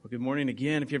Good morning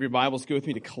again. If you have your Bibles, go with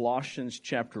me to Colossians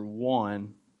chapter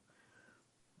 1.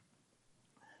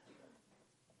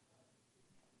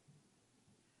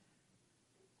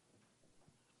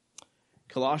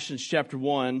 Colossians chapter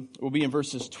 1 will be in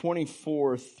verses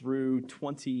 24 through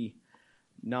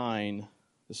 29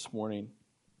 this morning.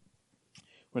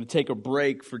 We're going to take a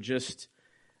break for just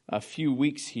a few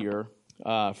weeks here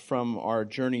from our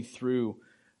journey through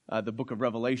the book of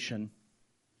Revelation.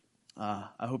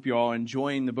 I hope you're all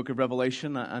enjoying the book of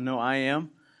Revelation. I know I am.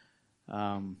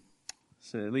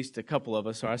 So at least a couple of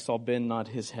us are. I saw Ben nod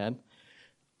his head.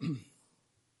 I'm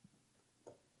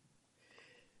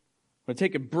going to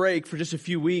take a break for just a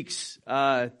few weeks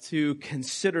to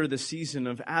consider the season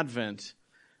of Advent,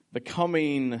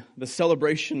 the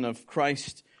celebration of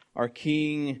Christ, our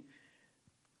King,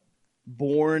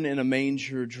 born in a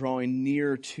manger, drawing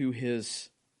near to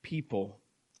His people.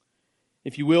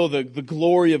 If you will, the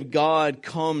glory of God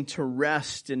come to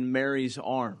rest in Mary's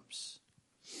arms.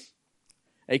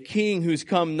 A king who's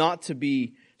come not to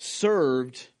be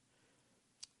served,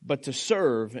 but to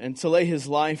serve and to lay his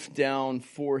life down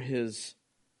for his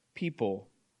people.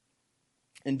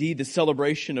 Indeed, the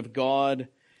celebration of God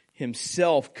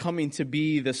Himself coming to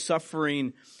be the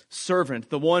suffering servant,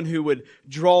 the one who would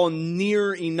draw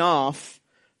near enough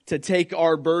to take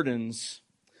our burdens,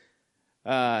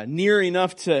 near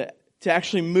enough to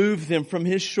actually move them from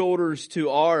His shoulders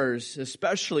to ours,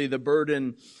 especially the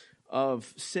burden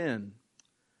of sin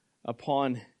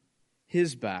upon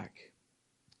His back.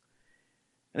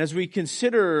 And as we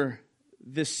consider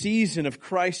the season of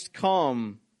Christ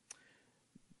come,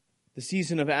 the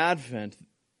season of Advent,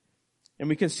 and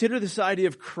we consider this idea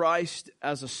of Christ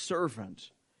as a servant,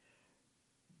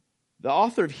 the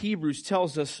author of Hebrews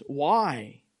tells us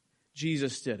why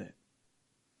Jesus did it.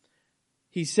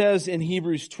 He says in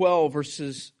Hebrews 12,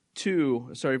 verse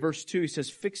 2, he says,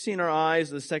 fixing our eyes,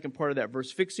 the second part of that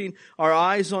verse, fixing our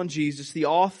eyes on Jesus, the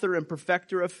author and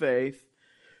perfecter of faith,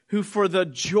 who for the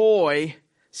joy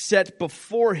set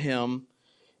before Him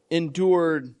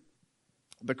endured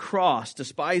the cross,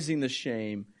 despising the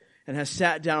shame, and has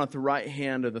sat down at the right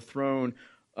hand of the throne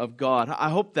of God. I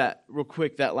hope that, real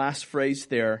quick, that last phrase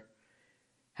there,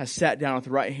 has sat down at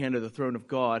the right hand of the throne of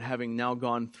God, having now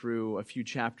gone through a few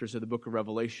chapters of the book of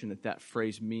Revelation, that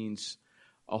phrase means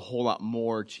a whole lot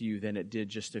more to you than it did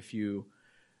just a few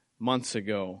months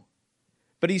ago.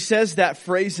 But he says that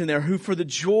phrase in there, who for the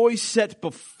joy set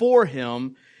before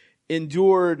Him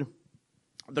endured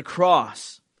the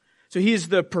cross. So He is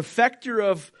the perfecter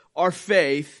of our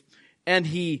faith, and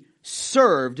He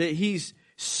served. He's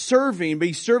serving, but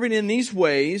He's serving in these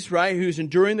ways, right? Who's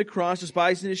enduring the cross,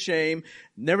 despising His shame.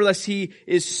 Nevertheless, He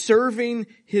is serving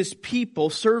His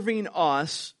people, serving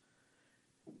us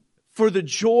for the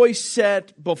joy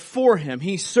set before Him.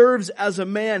 He serves as a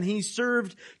man. He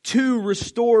served to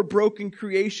restore broken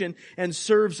creation and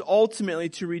serves ultimately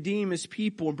to redeem His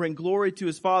people and bring glory to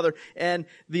His Father. And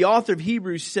the author of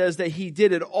Hebrews says that He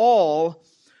did it all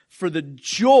for the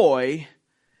joy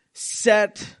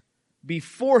set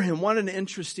before Him. What an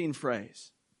interesting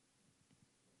phrase.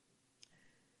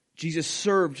 Jesus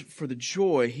served for the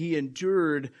joy. He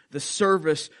endured the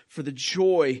service for the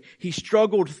joy. He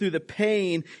struggled through the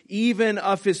pain, even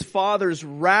of His Father's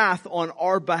wrath on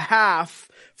our behalf,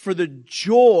 for the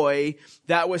joy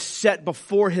that was set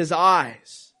before His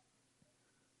eyes.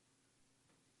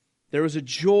 There was a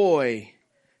joy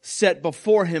set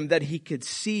before Him that He could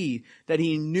see, that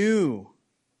He knew.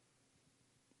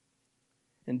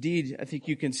 Indeed, I think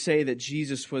you can say that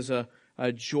Jesus was a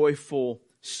joyful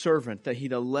servant, that he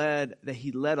led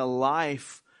a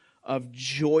life of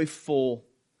joyful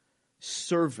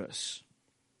service.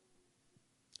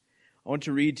 I want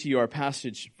to read to you our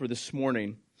passage for this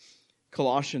morning.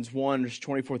 Colossians 1, verse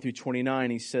 24 through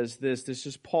 29, he says this. This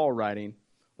is Paul writing.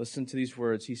 Listen to these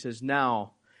words. He says,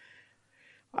 "Now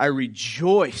I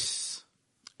rejoice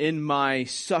in my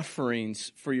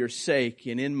sufferings for your sake,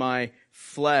 and in my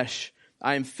flesh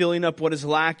I am filling up what is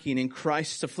lacking in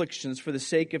Christ's afflictions for the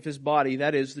sake of His body,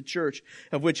 that is, the church,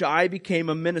 of which I became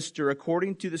a minister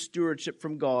according to the stewardship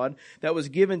from God that was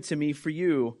given to me for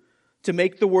you, to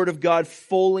make the word of God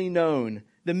fully known,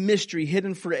 the mystery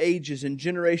hidden for ages and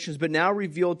generations, but now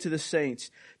revealed to the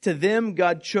saints. To them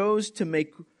God chose to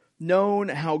make known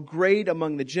how great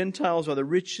among the Gentiles are the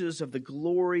riches of the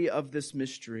glory of this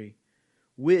mystery,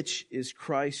 which is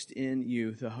Christ in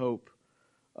you, the hope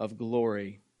of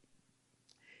glory.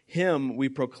 Him we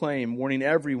proclaim, warning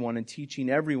everyone and teaching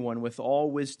everyone with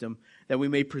all wisdom, that we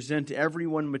may present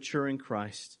everyone mature in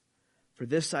Christ. For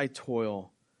this I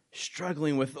toil,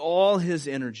 struggling with all His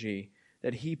energy,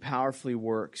 that He powerfully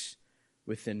works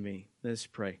within me." Let us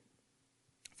pray.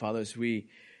 Father, as we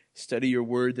study your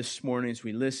word this morning, as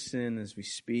we listen, as we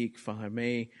speak, Father,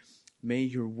 may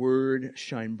your word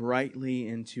shine brightly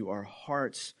into our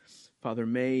hearts. Father,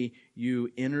 may you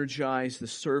energize the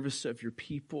service of your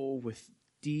people with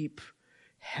deep,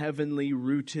 heavenly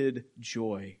rooted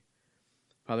joy.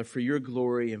 Father, for your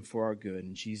glory and for our good.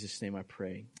 In Jesus' name I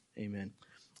pray. Amen.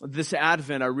 This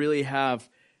Advent, I really have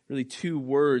two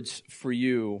words for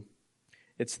you.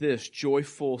 It's this: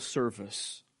 joyful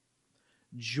service.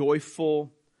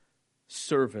 Joyful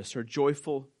service, or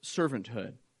joyful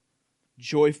servanthood.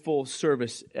 Joyful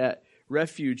service. At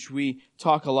Refuge, we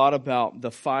talk a lot about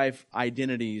the 5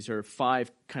 identities, or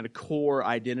 5 kind of core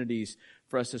identities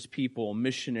for us as people: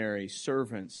 missionaries,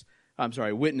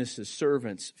 witnesses,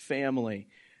 servants, family,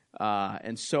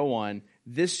 and so on.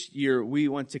 This year, we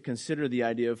want to consider the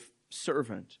idea of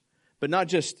servant, but not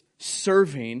just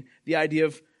serving, the idea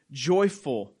of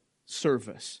joyful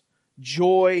service,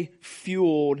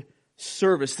 joy-fueled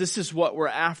service. This is what we're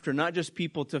after, not just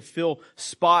people to fill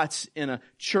spots in a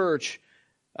church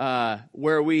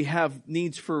where we have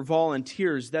needs for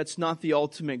volunteers. That's not the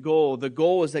ultimate goal. The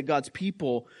goal is that God's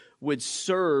people would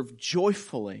serve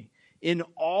joyfully in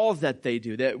all that they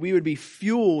do, that we would be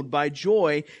fueled by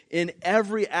joy in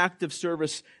every act of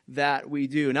service that we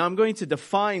do. Now, I'm going to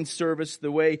define service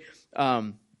the way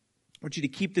I want you to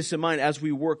keep this in mind as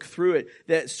we work through it,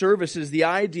 that service is the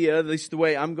idea, at least the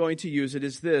way I'm going to use it,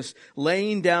 is this: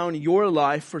 laying down your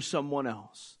life for someone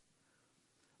else.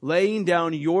 Laying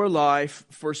down your life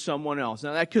for someone else.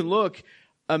 Now, that can look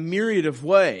a myriad of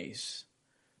ways,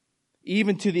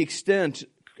 even to the extent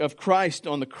of Christ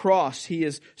on the cross. He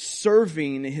is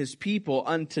serving his people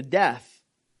unto death,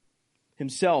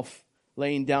 himself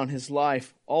laying down his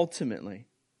life ultimately.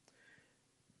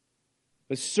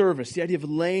 But service, the idea of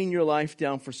laying your life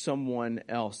down for someone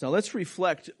else. Now let's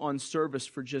reflect on service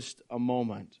for just a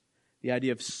moment. The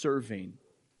idea of serving.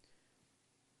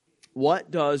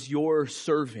 What does your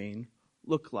serving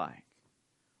look like?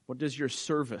 What does your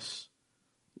service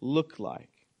look like?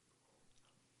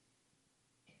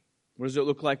 What does it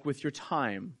look like with your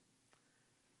time?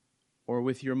 Or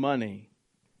with your money?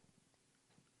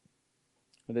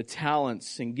 Or the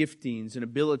talents and giftings and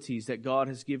abilities that God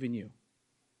has given you?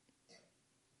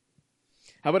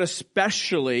 How about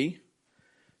especially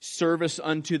service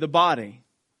unto the body?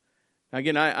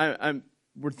 Again,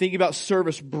 we're thinking about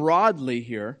service broadly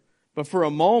here, but for a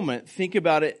moment, think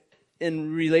about it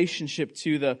in relationship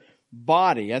to the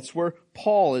body. That's where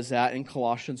Paul is at in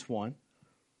Colossians 1.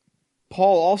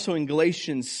 Paul also in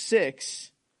Galatians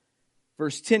 6,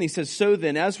 verse 10, he says, "So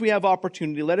then, as we have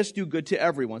opportunity, let us do good to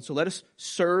everyone." So let us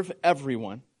serve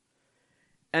everyone.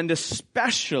 And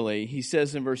especially, he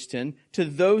says in verse 10, to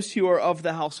those who are of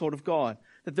the household of God.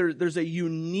 That there's a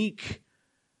unique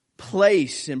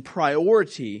place and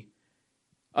priority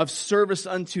of service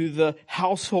unto the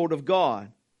household of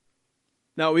God.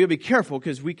 Now, we'll be careful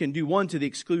because we can do one to the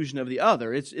exclusion of the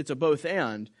other. It's a both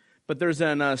and. But there's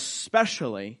an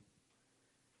especially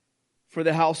for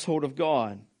the household of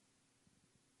God.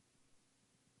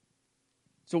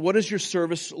 So what does your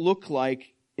service look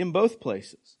like in both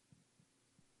places?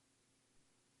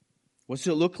 What's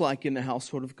it look like in the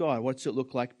household of God? What's it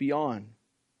look like beyond?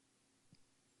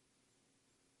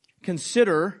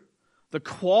 Consider the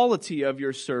quality of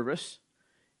your service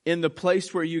in the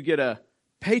place where you get a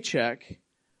paycheck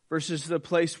versus the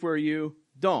place where you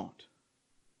don't.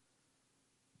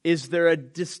 Is there a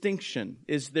distinction?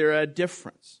 Is there a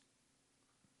difference?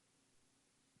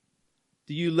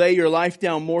 Do you lay your life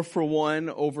down more for one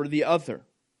over the other?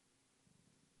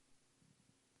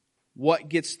 What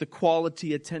gets the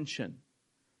quality attention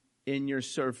in your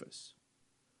service?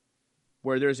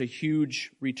 Where there's a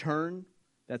huge return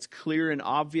that's clear and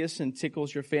obvious and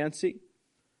tickles your fancy?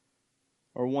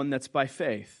 Or one that's by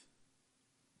faith?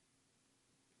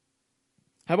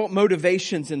 How about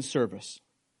motivations in service?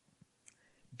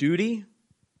 Duty?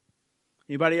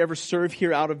 Anybody ever serve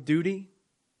here out of duty?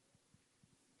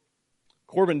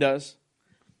 Corbin does.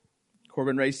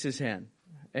 Corbin raised his hand.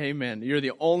 Amen. You're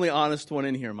the only honest one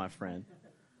in here, my friend.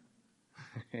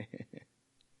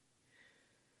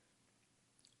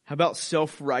 How about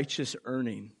self-righteous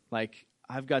earning? Like,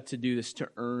 I've got to do this to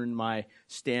earn my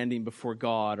standing before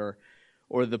God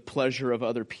or the pleasure of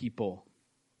other people.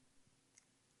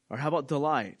 Or how about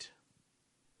delight?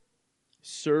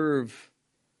 Serve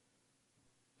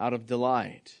out of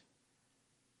delight.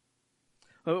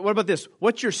 What about this?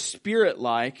 What's your spirit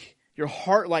like, your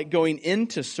heart like going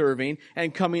into serving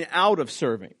and coming out of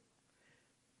serving?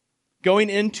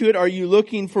 Going into it, are you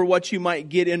looking for what you might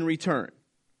get in return?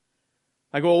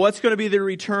 Like, well, what's going to be the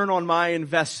return on my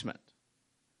investment?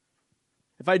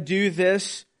 If I do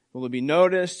this, will it be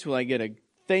noticed? Will I get a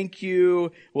thank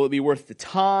you? Will it be worth the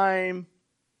time?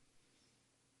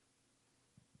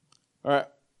 Or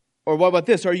what about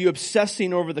this? Are you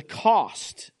obsessing over the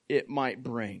cost it might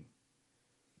bring?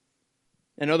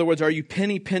 In other words, are you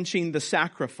penny pinching the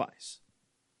sacrifice?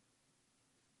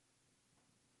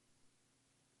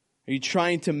 Are you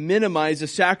trying to minimize the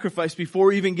sacrifice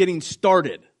before even getting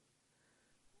started?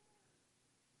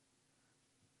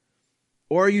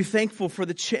 Or are you thankful for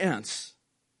the chance,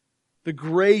 the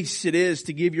grace it is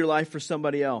to give your life for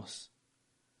somebody else?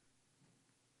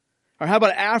 Or how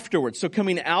about afterwards? So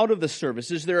coming out of the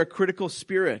service, is there a critical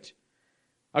spirit,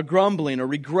 a grumbling, a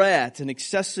regret, an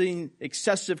excessive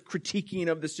critiquing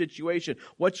of the situation?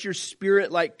 What's your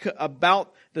spirit like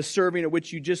about the serving of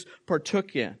which you just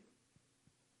partook in?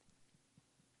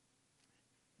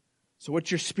 So what's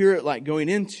your spirit like going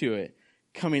into it,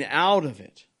 coming out of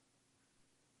it?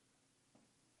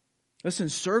 Listen,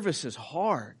 service is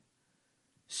hard.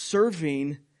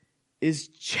 Serving is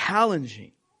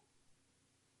challenging.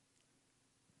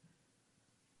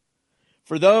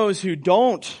 For those who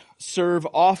don't serve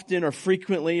often or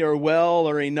frequently or well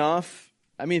or enough,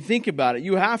 think about it.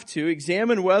 You have to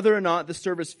examine whether or not the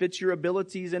service fits your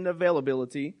abilities and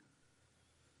availability.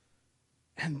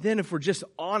 And then if we're just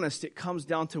honest, it comes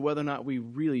down to whether or not we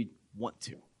really want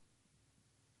to.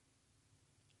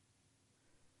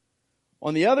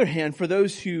 On the other hand, for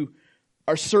those who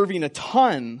are serving a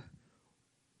ton,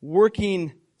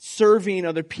 serving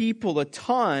other people a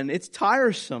ton, it's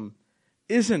tiresome,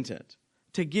 isn't it?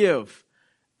 To give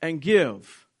and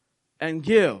give and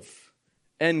give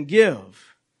and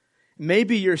give.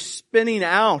 Maybe you're spinning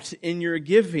out in your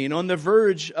giving, on the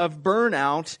verge of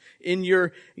burnout in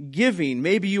your giving.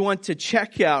 Maybe you want to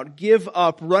check out, give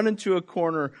up, run into a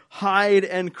corner, hide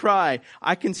and cry.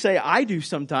 I can say I do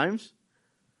sometimes.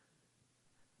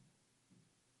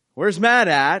 Where's Matt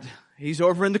at? He's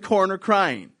over in the corner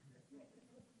crying.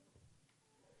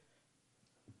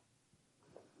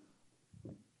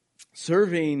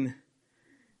 Serving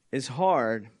is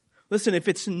hard. Listen, if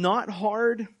it's not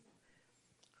hard,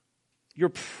 you're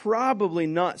probably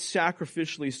not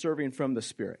sacrificially serving from the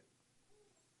Spirit,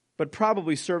 but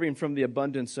probably serving from the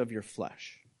abundance of your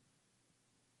flesh.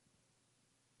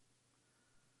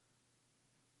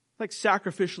 Like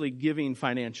sacrificially giving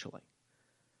financially.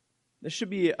 There should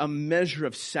be a measure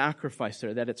of sacrifice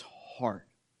there, that it's hard.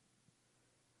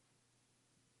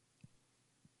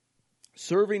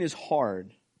 Serving is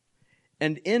hard.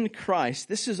 And in Christ,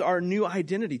 this is our new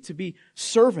identity, to be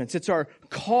servants. It's our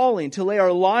calling to lay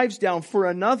our lives down for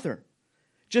another,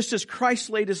 just as Christ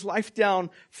laid His life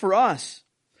down for us.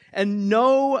 And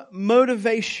no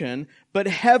motivation but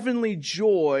heavenly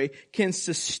joy can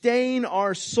sustain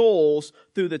our souls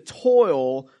through the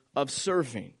toil of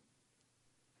serving.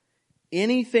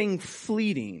 Anything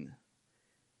fleeting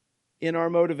in our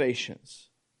motivations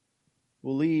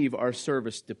will leave our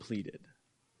service depleted.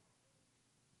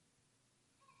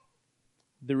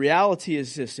 The reality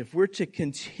is this: if we're to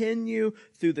continue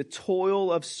through the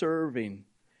toil of serving,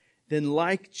 then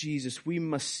like Jesus, we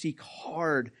must seek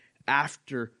hard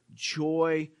after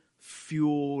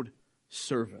joy-fueled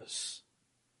service.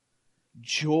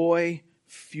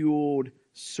 Joy-fueled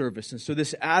service. And so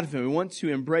this Advent, we want to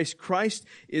embrace Christ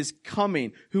is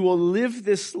coming, who will live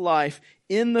this life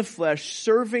in the flesh,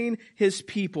 serving His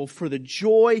people for the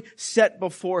joy set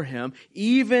before Him,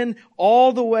 even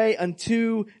all the way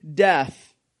unto death.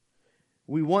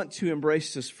 We want to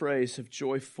embrace this phrase of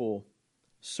joyful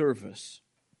service.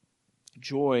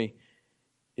 Joy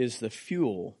is the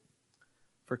fuel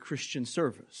for Christian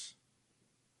service.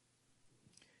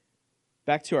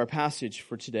 Back to our passage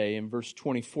for today in verse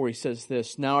 24, he says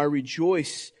this: "Now I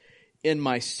rejoice in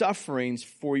my sufferings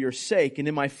for your sake, and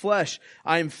in my flesh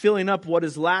I am filling up what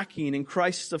is lacking in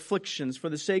Christ's afflictions for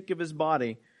the sake of His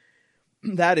body,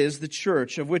 that is, the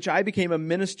church, of which I became a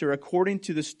minister according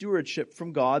to the stewardship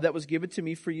from God that was given to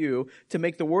me for you, to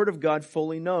make the word of God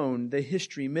fully known, the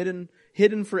history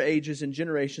hidden for ages and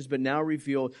generations, but now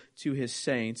revealed to His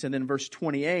saints." And then verse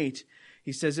 28,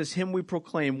 he says, "This hymn we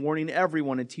proclaim, warning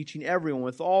everyone and teaching everyone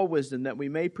with all wisdom, that we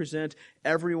may present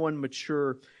everyone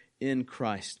mature in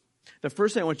Christ." The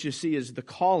first thing I want you to see is the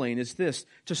calling is this: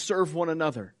 to serve one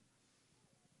another.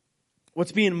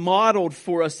 What's being modeled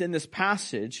for us in this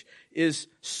passage is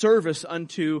service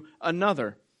unto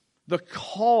another. The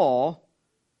call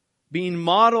being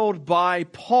modeled by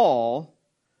Paul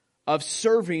of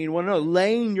serving one another,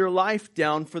 laying your life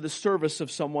down for the service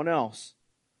of someone else.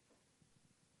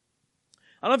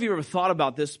 I don't know if you've ever thought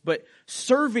about this, but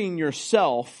serving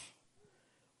yourself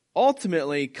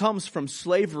ultimately comes from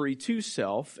slavery to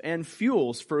self and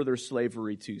fuels further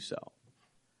slavery to self.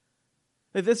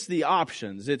 That's the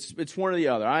options. It's one or the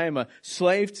other. I am a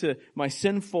slave to my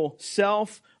sinful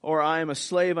self, or I am a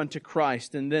slave unto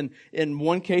Christ. And then in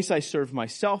one case I serve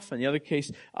myself, in the other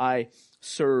case I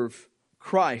serve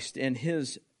Christ and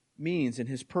His means and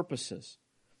His purposes.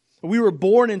 We were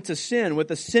born into sin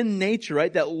with a sin nature,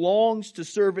 right, that longs to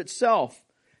serve itself.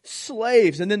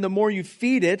 Slaves. And then the more you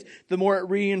feed it, the more it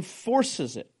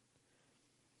reinforces it.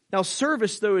 Now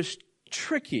service, though, is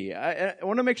tricky. I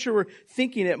want to make sure we're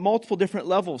thinking at multiple different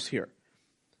levels here.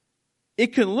 It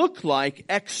can look like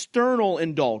external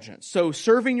indulgence. So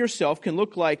serving yourself can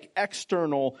look like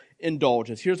external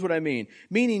indulgence. Here's what I mean.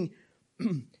 Meaning,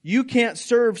 you can't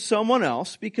serve someone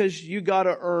else because you got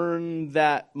to earn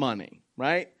that money,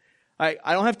 right? I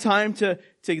don't have time to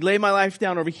lay my life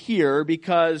down over here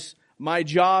because my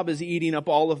job is eating up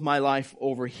all of my life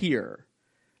over here.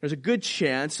 There's a good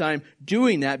chance I'm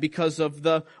doing that because of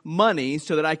the money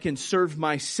so that I can serve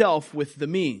myself with the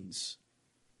means.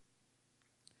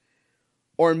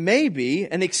 Or maybe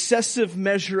an excessive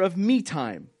measure of me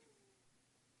time.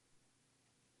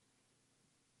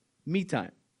 Me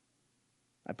time.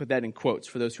 I put that in quotes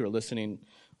for those who are listening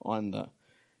on the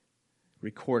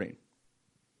recording.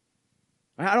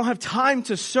 I don't have time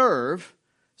to serve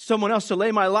someone else, to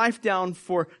lay my life down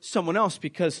for someone else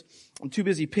because I'm too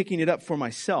busy picking it up for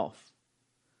myself.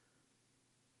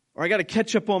 Or I got to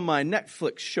catch up on my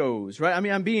Netflix shows, right? I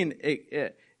mean, I'm being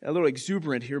a little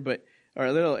exuberant here, or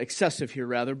a little excessive here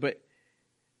rather, but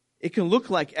it can look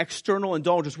like external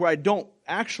indulgence where I don't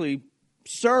actually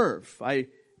serve. I'm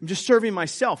just serving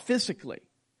myself physically.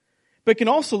 But it can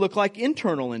also look like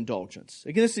internal indulgence.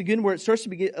 Again, this is again where it starts to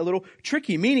get a little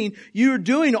tricky, meaning you're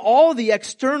doing all the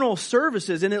external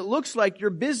services and it looks like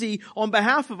you're busy on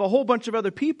behalf of a whole bunch of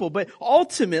other people, but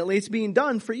ultimately it's being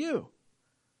done for you.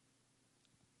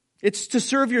 It's to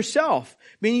serve yourself,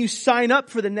 meaning you sign up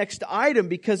for the next item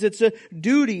because it's a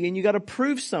duty and you got to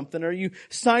prove something, or you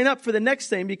sign up for the next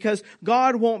thing because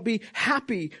God won't be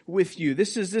happy with you.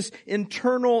 This is this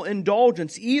internal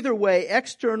indulgence. Either way,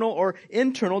 external or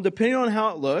internal, depending on how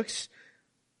it looks,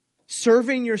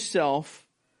 serving yourself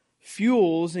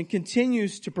fuels and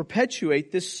continues to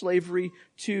perpetuate this slavery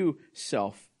to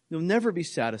self. You'll never be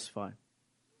satisfied.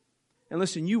 And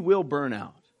listen, you will burn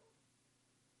out.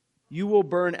 You will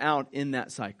burn out in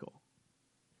that cycle.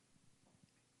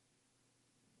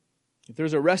 If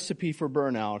there's a recipe for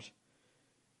burnout,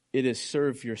 it is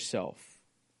serve yourself,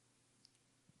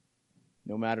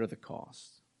 no matter the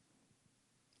cost.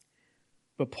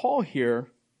 But Paul here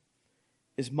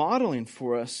is modeling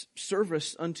for us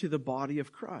service unto the body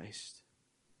of Christ.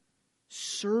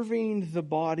 Serving the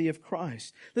body of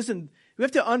Christ. Listen, we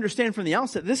have to understand from the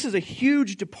outset, this is a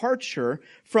huge departure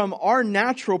from our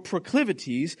natural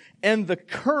proclivities and the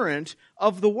current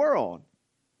of the world.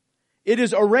 It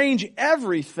is arrange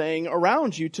everything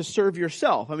around you to serve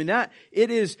yourself. I mean, that it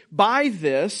is by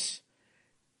this,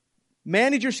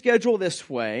 manage your schedule this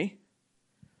way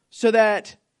so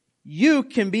that you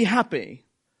can be happy,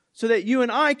 so that you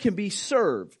and I can be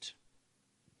served.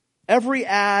 Every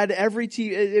ad, every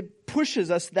TV, it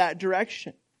pushes us that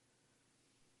direction.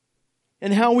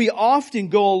 And how we often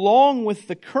go along with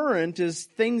the current is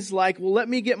things like, well, let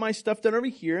me get my stuff done over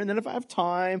here, and then if I have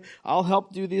time, I'll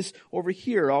help do this over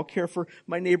here. I'll care for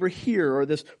my neighbor here, or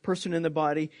this person in the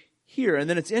body here. And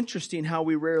then it's interesting how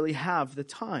we rarely have the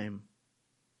time.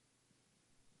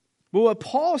 But what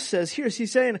Paul says here is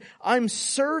he's saying, I'm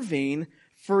serving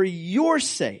for your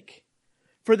sake,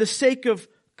 for the sake of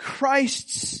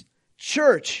Christ's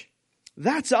church.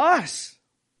 That's us.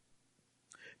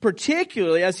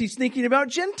 Particularly as he's thinking about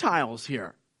Gentiles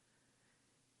here.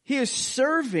 He is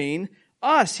serving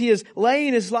us. He is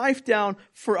laying his life down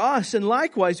for us. And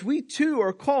likewise, we too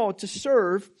are called to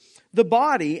serve the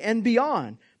body and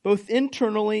beyond, both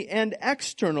internally and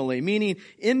externally, meaning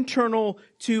internal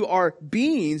to our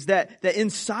beings, that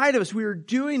inside of us we are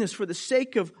doing this for the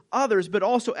sake of others, but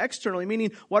also externally,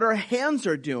 meaning what our hands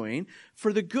are doing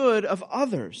for the good of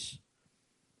others.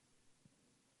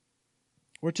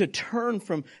 We're to turn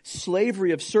from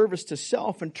slavery of service to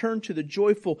self and turn to the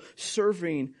joyful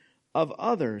serving of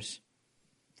others.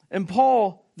 And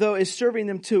Paul, though, is serving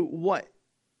them to what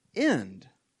end?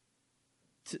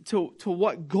 To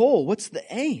what goal? What's the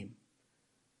aim?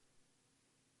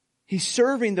 He's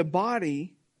serving the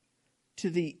body to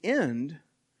the end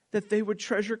that they would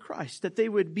treasure Christ, that they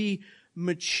would be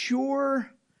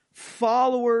mature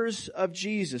followers of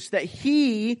Jesus, that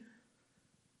He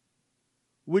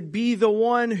would be the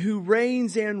one who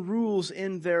reigns and rules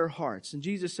in their hearts. And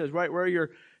Jesus says, right where your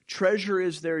treasure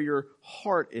is, there your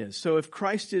heart is. So if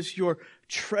Christ is your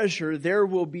treasure, there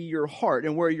will be your heart.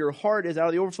 And where your heart is, out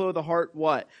of the overflow of the heart,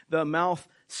 what? The mouth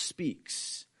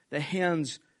speaks. The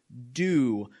hands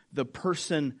do. The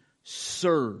person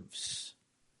serves.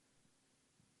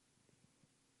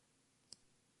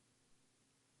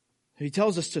 He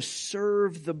tells us to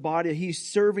serve the body. He's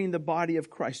serving the body of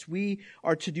Christ. We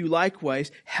are to do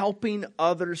likewise, helping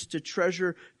others to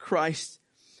treasure Christ,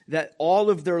 that all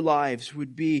of their lives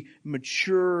would be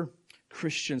mature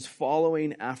Christians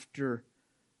following after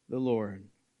the Lord.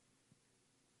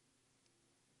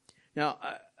 Now,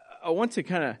 I want to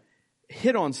kind of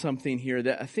hit on something here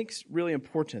that I think is really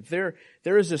important. There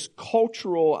is this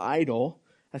cultural idol,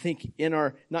 I think, in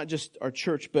our, not just our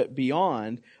church, but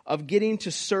beyond, of getting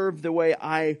to serve the way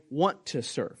I want to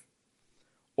serve,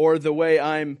 or the way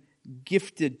I'm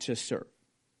gifted to serve.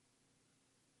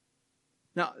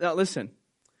 Now listen,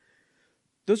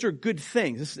 those are good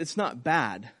things. It's not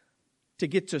bad to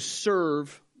get to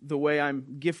serve the way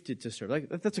I'm gifted to serve.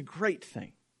 That's a great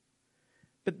thing.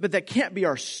 But that can't be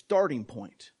our starting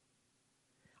point.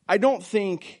 I don't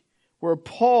think where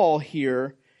Paul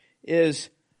here is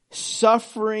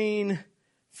suffering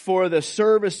for the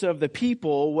service of the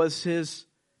people was his,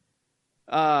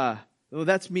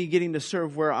 that's me getting to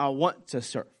serve where I want to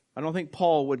serve. I don't think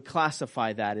Paul would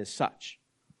classify that as such.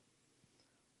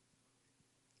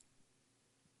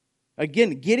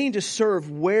 Again, getting to serve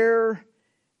where,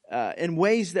 in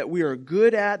ways that we are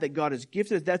good at, that God has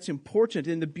gifted, that's important.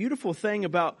 And the beautiful thing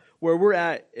about where we're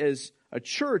at as a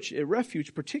church, at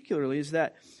Refuge particularly, is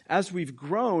that as we've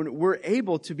grown, we're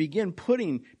able to begin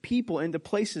putting people into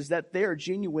places that they are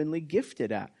genuinely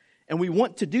gifted at. And we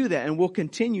want to do that, and we'll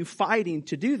continue fighting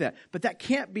to do that. But that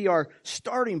can't be our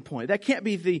starting point. That can't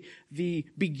be the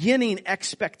beginning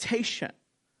expectation.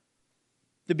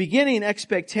 The beginning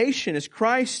expectation is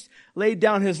Christ laid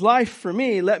down His life for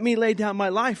me. Let me lay down my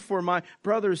life for my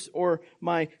brothers or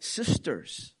my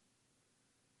sisters.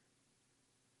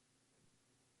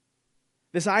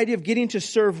 This idea of getting to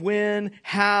serve when,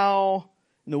 how,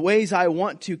 in the ways I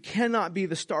want to cannot be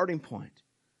the starting point.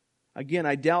 Again,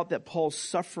 I doubt that Paul's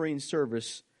suffering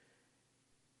service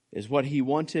is what he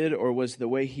wanted or was the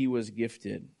way he was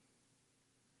gifted.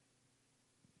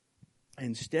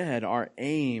 Instead, our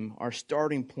aim, our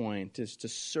starting point is to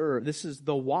serve. This is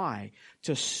the why.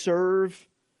 To serve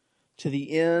to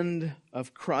the end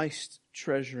of Christ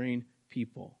treasuring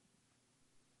people.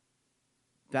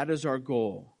 That is our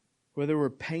goal. Whether we're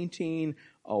painting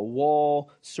a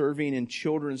wall, serving in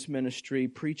children's ministry,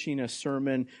 preaching a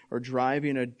sermon, or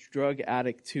driving a drug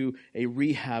addict to a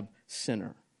rehab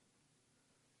center.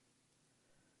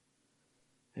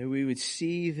 That we would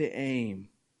see the aim.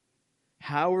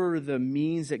 How are the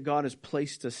means that God has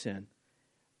placed us in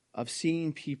of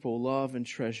seeing people love and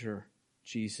treasure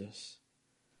Jesus?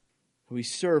 We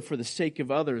serve for the sake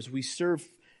of others. We serve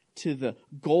to the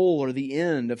goal or the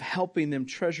end of helping them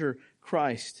treasure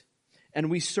Christ. And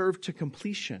we serve to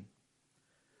completion.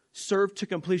 Serve to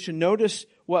completion. Notice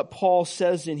what Paul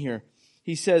says in here.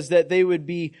 He says that they would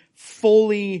be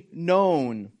fully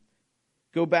known.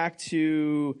 Go back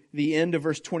to the end of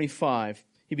verse 25.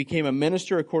 He became a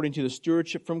minister according to the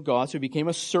stewardship from God. So he became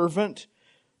a servant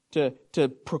to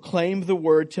proclaim the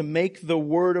word, to make the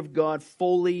word of God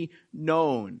fully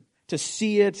known, to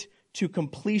see it to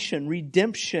completion.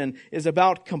 Redemption is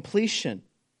about completion.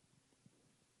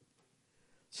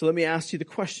 So let me ask you the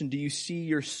question, do you see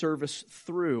your service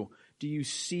through? Do you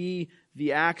see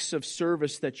the acts of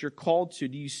service that you're called to?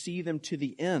 Do you see them to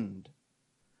the end?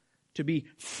 To be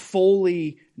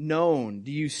fully known?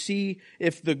 Do you see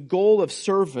if the goal of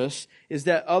service is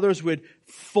that others would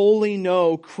fully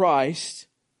know Christ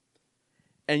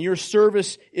and your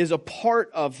service is a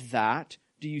part of that,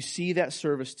 do you see that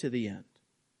service to the end?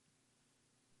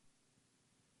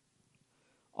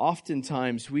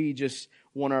 Oftentimes we just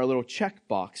want our little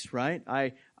checkbox, right?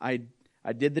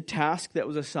 I did the task that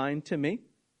was assigned to me.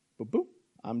 Boop, boop,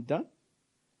 I'm done.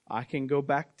 I can go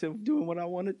back to doing what I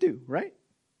want to do, right?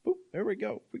 Boop, there we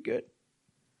go. We're good.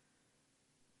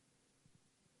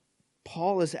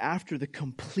 Paul is after the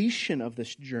completion of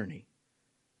this journey.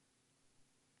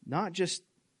 Not just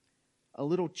a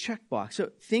little checkbox. So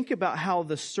think about how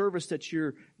the service that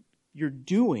you're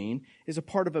doing is a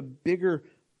part of a bigger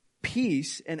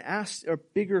piece and ask a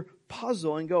bigger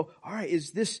puzzle and go, all right,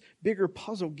 is this bigger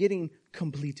puzzle getting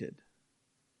completed?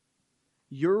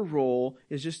 Your role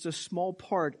is just a small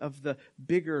part of the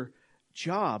bigger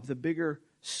job, the bigger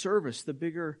service, the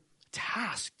bigger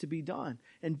task to be done.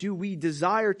 And do we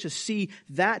desire to see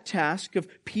that task of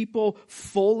people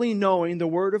fully knowing the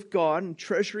Word of God and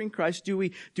treasuring Christ? Do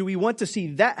we want to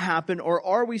see that happen, or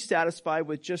are we satisfied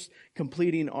with just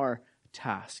completing our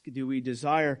task? Do we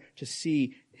desire to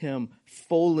see Him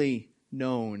fully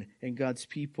known and God's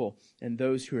people and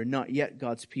those who are not yet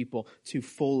God's people to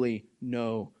fully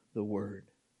know the Word?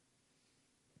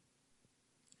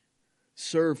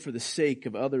 Serve for the sake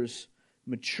of others'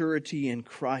 maturity in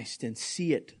Christ and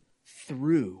see it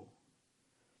through.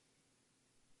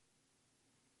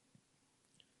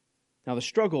 Now the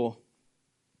struggle,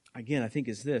 again, I think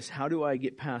is this: how do I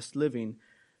get past living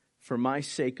for my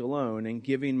sake alone and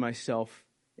giving myself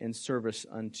in service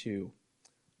unto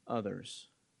others?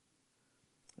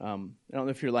 I don't know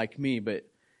if you're like me, but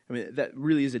that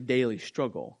really is a daily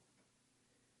struggle.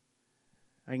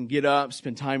 I can get up,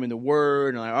 spend time in the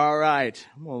Word, and I'm like, all right,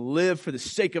 I'm going to live for the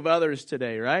sake of others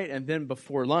today, right? And then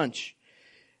before lunch,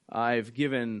 I've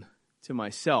given to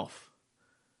myself.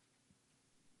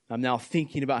 I'm now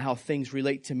thinking about how things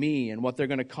relate to me and what they're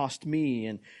going to cost me.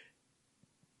 And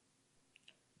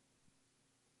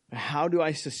how do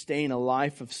I sustain a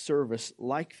life of service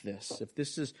like this? If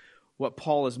this is what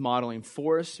Paul is modeling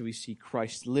for us, we see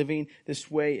Christ living this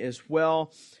way as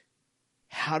well.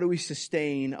 How do we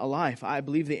sustain a life? I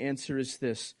believe the answer is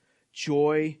this: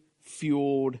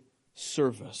 joy-fueled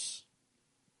service.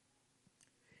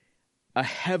 A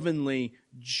heavenly,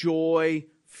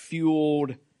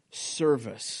 joy-fueled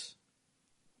service.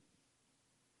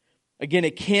 Again,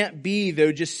 it can't be,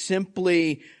 though, just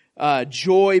simply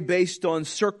joy based on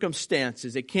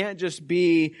circumstances. It can't just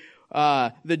be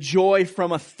the joy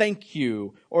from a thank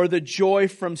you or the joy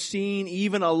from seeing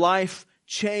even a life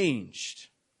changed.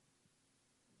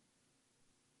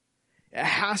 It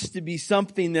has to be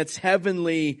something that's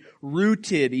heavenly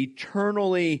rooted,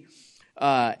 eternally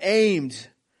aimed,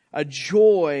 a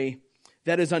joy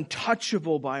that is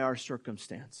untouchable by our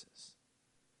circumstances.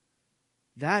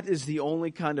 That is the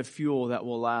only kind of fuel that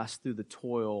will last through the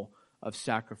toil of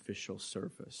sacrificial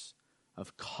service,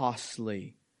 of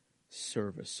costly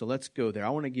service. So let's go there. I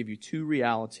want to give you two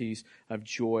realities of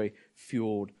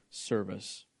joy-fueled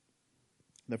service.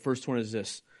 The first one is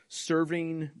this: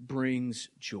 serving brings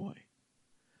joy.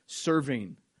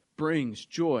 Serving brings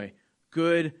joy.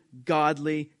 Good,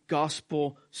 godly,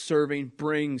 gospel serving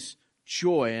brings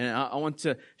joy. And I want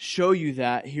to show you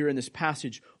that here in this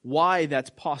passage, why that's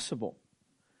possible,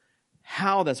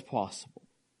 how that's possible.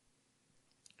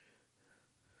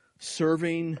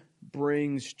 Serving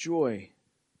brings joy.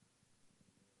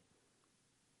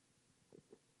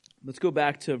 Let's go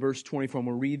back to verse 24 and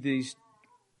we'll read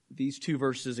these two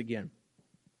verses again.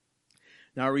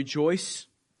 Now I rejoice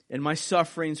in my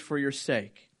sufferings for your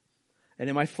sake. And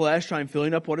in my flesh I am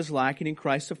filling up what is lacking in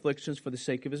Christ's afflictions for the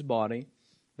sake of His body,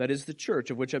 that is the church,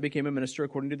 of which I became a minister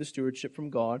according to the stewardship from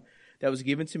God that was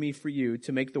given to me for you,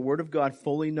 to make the word of God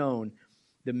fully known,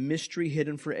 the mystery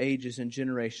hidden for ages and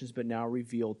generations, but now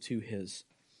revealed to His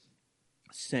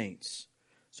saints.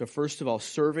 So first of all,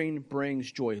 serving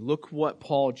brings joy. Look what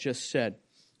Paul just said.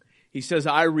 He says,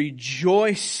 I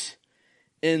rejoice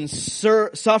in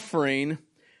suffering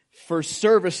for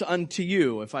service unto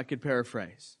you, if I could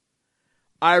paraphrase.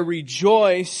 I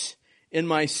rejoice in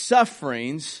my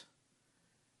sufferings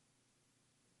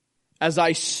as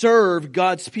I serve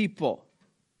God's people.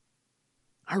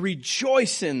 I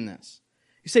rejoice in this.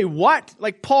 You say, what?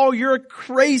 Like, Paul, you're a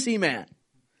crazy man.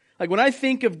 Like, when I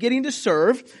think of getting to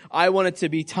serve, I want it to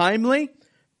be timely,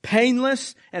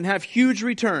 painless, and have huge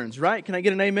returns, right? Can I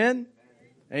get an amen?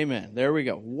 Amen. There we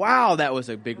go. Wow, that was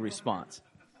a big response.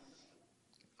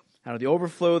 Out of the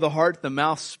overflow of the heart, the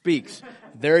mouth speaks.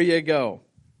 There you go.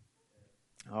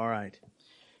 All right.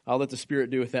 I'll let the Spirit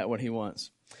do with that what He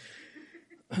wants.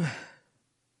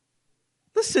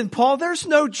 Listen, Paul, there's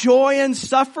no joy in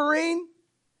suffering.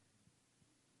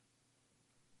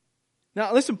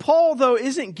 Now, listen, Paul, though,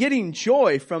 isn't getting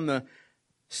joy from the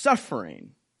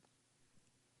suffering.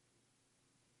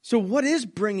 So what is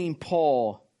bringing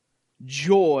Paul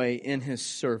joy in his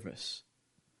service?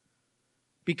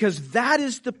 Because that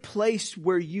is the place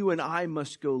where you and I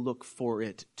must go look for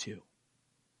it too.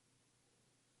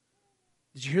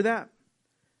 Did you hear that?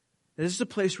 This is the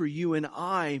place where you and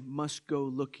I must go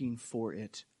looking for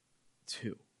it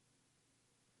too.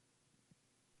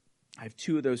 I have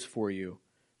two of those for you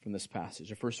from this passage.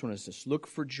 The first one is this: look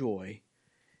for joy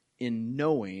in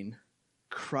knowing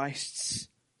Christ's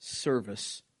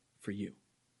service for you.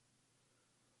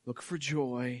 Look for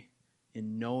joy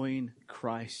in knowing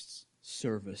Christ's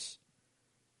service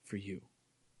for you.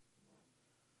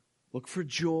 Look for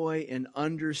joy in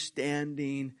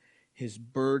understanding His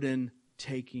burden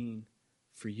taking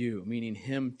for you, meaning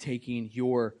Him taking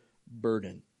your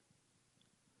burden.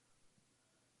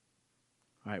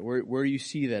 All right, where do you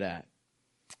see that at?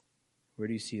 Where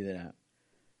do you see that at?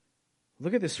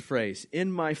 Look at this phrase.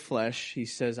 In my flesh, He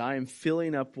says, I am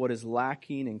filling up what is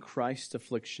lacking in Christ's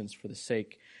afflictions for the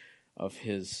sake of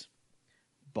His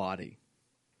body.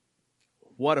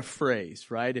 What a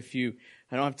phrase, right? I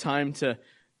don't have time to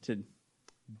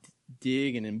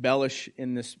dig and embellish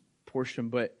in this portion,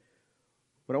 but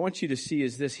what I want you to see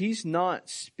is this. Paul's not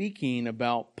speaking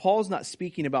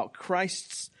about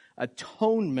Christ's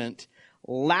atonement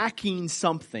lacking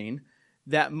something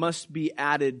that must be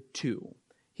added to.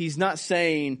 He's not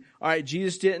saying, all right,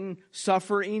 Jesus didn't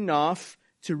suffer enough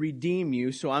to redeem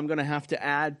you, so I'm going to have to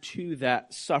add to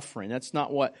that suffering. That's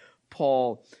not what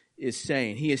Paul is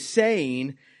saying. He is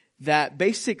saying that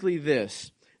basically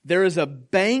this: there is a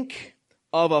bank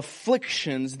of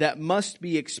afflictions that must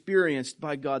be experienced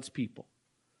by God's people.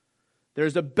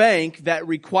 There's a bank that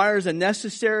requires a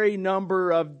necessary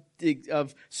number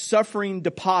of suffering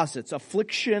deposits,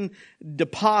 affliction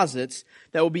deposits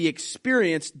that will be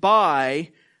experienced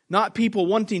by not people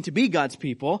wanting to be God's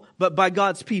people, but by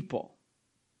God's people.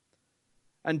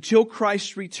 Until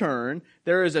Christ's return,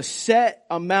 there is a set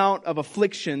amount of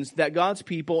afflictions that God's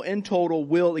people in total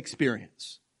will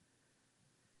experience.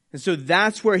 And so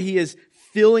that's where He is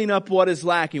filling up what is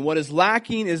lacking. What is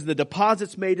lacking is the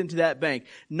deposits made into that bank.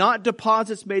 Not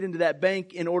deposits made into that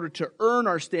bank in order to earn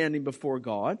our standing before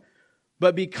God,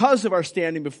 but because of our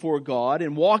standing before God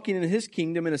and walking in His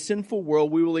kingdom in a sinful world,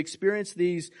 we will experience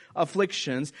these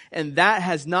afflictions, and that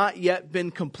has not yet been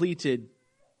completed.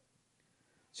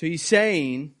 So He's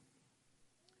saying,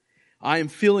 I am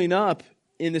filling up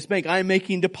in this bank. I am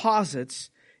making deposits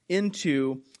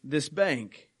into this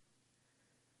bank.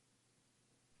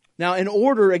 Now, in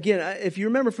order, again, if you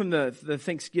remember from the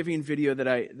Thanksgiving video that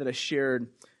I shared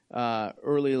in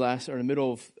the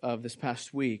middle of this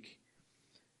past week,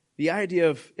 the idea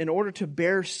of, in order to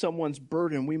bear someone's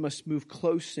burden, we must move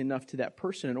close enough to that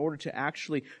person in order to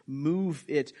actually move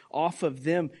it off of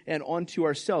them and onto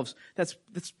ourselves. That's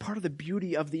part of the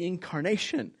beauty of the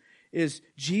incarnation, is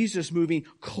Jesus moving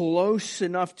close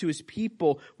enough to His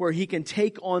people where He can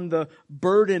take on the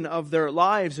burden of their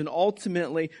lives and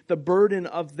ultimately the burden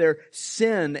of their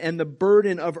sin and the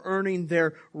burden of earning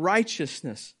their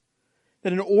righteousness.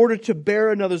 That in order to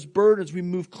bear another's burdens, we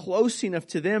move close enough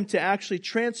to them to actually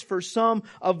transfer some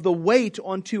of the weight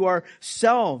onto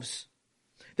ourselves.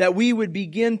 That we would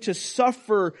begin to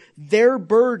suffer their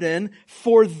burden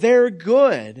for their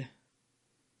good.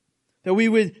 That we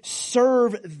would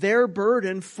serve their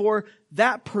burden for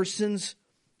that person's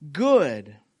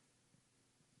good.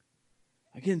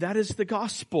 Again, that is the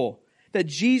gospel. That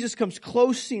Jesus comes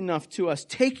close enough to us,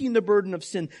 taking the burden of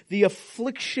sin, the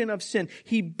affliction of sin.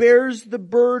 He bears the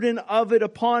burden of it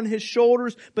upon His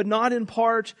shoulders, but not in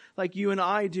part like you and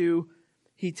I do.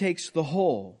 He takes the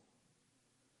whole.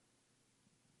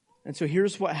 And so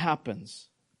here's what happens.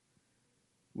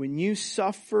 When you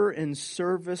suffer in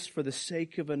service for the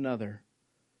sake of another,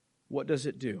 what does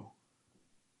it do?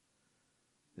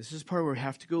 This is part where we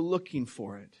have to go looking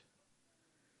for it.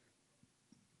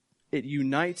 It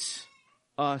unites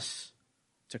us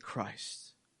to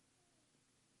Christ.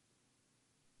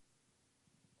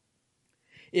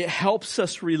 It helps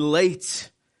us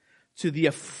relate to the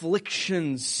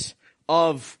afflictions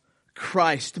of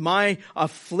Christ. My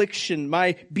affliction,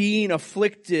 my being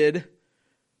afflicted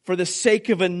for the sake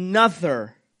of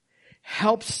another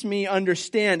helps me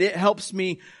understand. It helps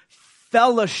me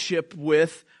fellowship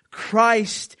with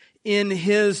Christ in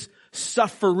His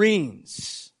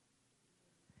sufferings.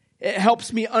 It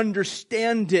helps me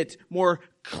understand it more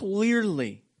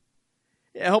clearly.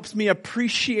 It helps me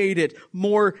appreciate it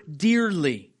more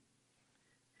dearly.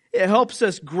 It helps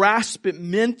us grasp it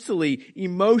mentally,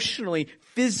 emotionally,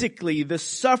 physically, the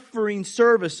suffering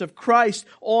service of Christ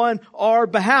on our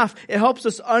behalf. It helps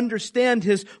us understand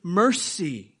His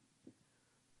mercy.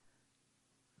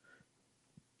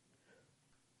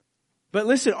 But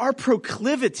listen, our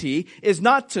proclivity is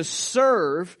not to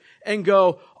serve and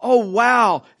go, oh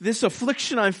wow, this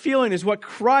affliction I'm feeling is what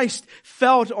Christ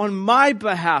felt on my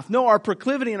behalf. No, our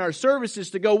proclivity in our service is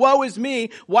to go, woe is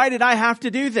me, why did I have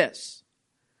to do this?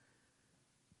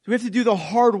 So we have to do the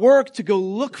hard work to go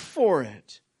look for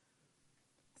it.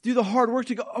 Do the hard work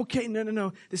to go, okay,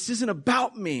 no, this isn't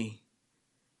about me.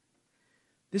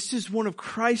 This is one of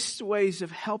Christ's ways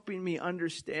of helping me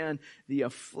understand the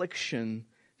affliction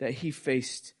that He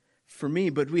faced for me,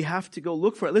 but we have to go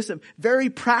look for it. Listen, very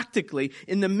practically,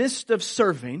 in the midst of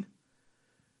serving,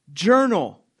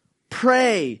 journal,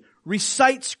 pray,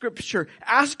 Recite Scripture.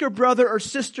 Ask a brother or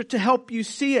sister to help you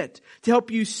see it. To help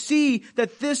you see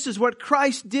that this is what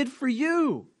Christ did for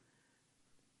you.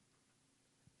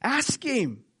 Ask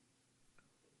Him.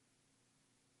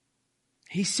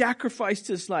 He sacrificed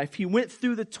His life. He went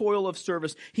through the toil of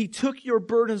service. He took your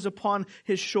burdens upon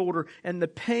His shoulder. And the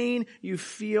pain you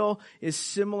feel is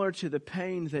similar to the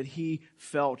pain that He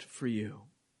felt for you.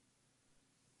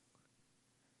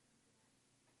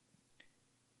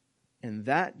 And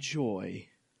that joy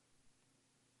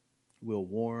will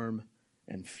warm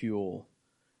and fuel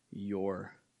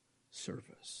your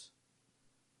service.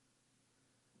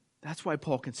 That's why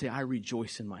Paul can say, I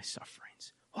rejoice in my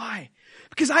sufferings. Why?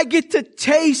 Because I get to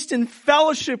taste and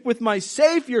fellowship with my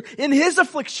Savior in His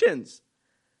afflictions.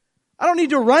 I don't need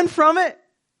to run from it.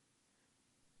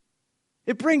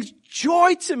 It brings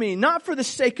joy to me, not for the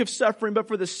sake of suffering, but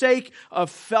for the sake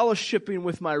of fellowshipping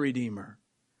with my Redeemer.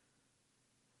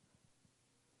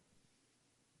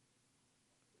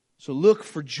 So look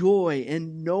for joy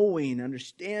in knowing,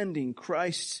 understanding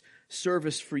Christ's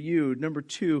service for you. Number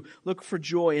 2, look for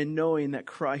joy in knowing that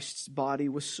Christ's body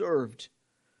was served.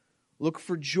 Look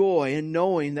for joy in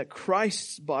knowing that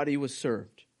Christ's body was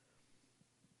served.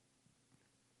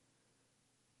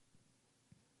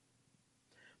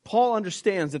 Paul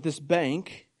understands that this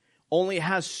bank only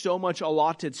has so much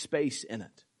allotted space in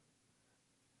it.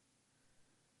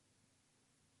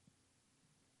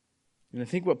 And I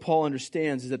think what Paul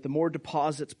understands is that the more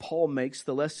deposits Paul makes,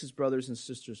 the less his brothers and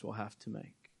sisters will have to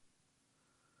make.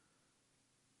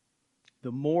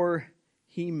 The more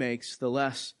he makes, the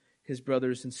less his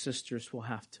brothers and sisters will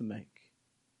have to make.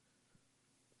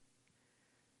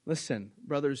 Listen,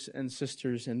 brothers and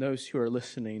sisters, and those who are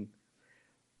listening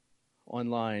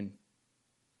online,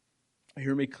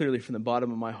 hear me clearly from the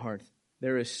bottom of my heart.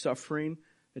 There is suffering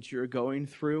that you're going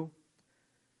through.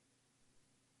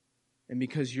 And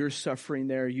because you're suffering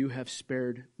there, you have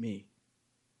spared me.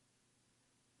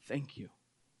 Thank you.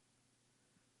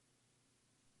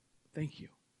 Thank you.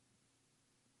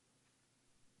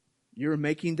 You're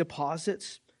making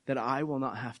deposits that I will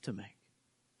not have to make.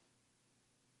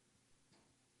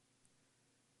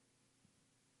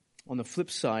 On the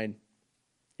flip side,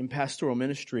 in pastoral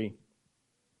ministry,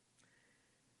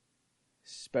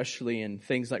 especially in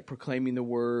things like proclaiming the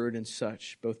word and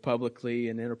such, both publicly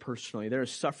and interpersonally, there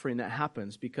is suffering that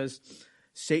happens because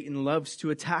Satan loves to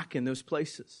attack in those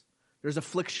places. There's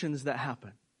afflictions that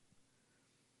happen.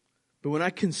 But when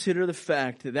I consider the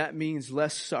fact that that means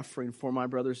less suffering for my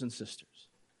brothers and sisters,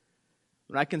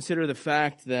 when I consider the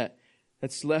fact that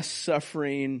that's less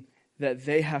suffering that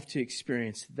they have to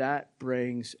experience, that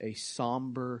brings a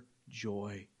somber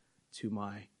joy to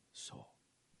my soul.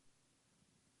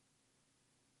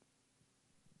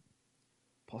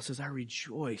 Paul says, I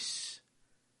rejoice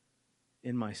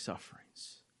in my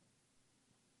sufferings.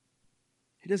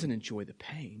 He doesn't enjoy the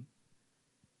pain.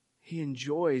 He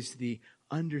enjoys the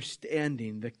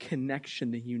understanding, the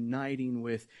connection, the uniting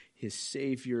with his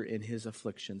Savior in his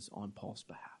afflictions on Paul's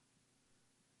behalf.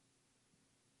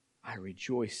 I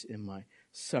rejoice in my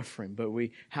suffering, but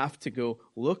we have to go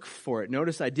look for it.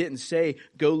 Notice I didn't say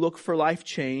go look for life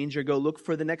change or go look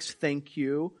for the next thank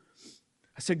you.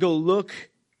 I said go look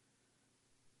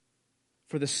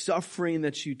for the suffering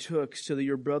that you took so that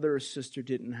your brother or sister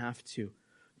didn't have to.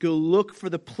 Go look for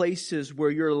the places where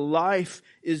your life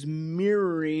is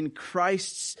mirroring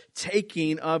Christ's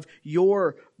taking of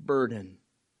your burden.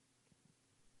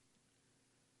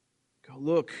 Go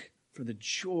look for the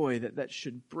joy that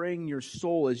should bring your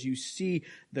soul as you see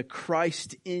the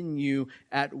Christ in you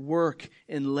at work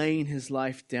in laying his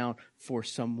life down for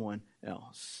someone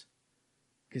else.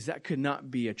 Because that could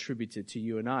not be attributed to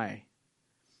you and I,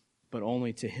 but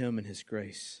only to him and his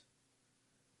grace.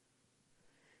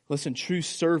 Listen, true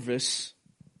service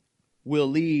will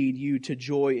lead you to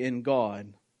joy in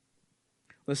God.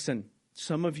 Listen,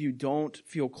 some of you don't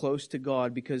feel close to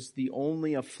God because the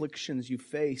only afflictions you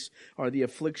face are the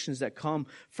afflictions that come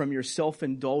from your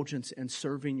self-indulgence and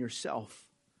serving yourself.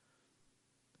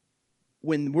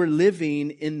 When we're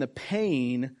living in the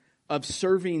pain of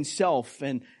serving self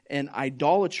and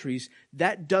idolatries,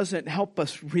 that doesn't help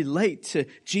us relate to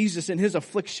Jesus and his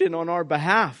affliction on our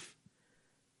behalf.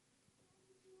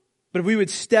 But if we would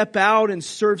step out and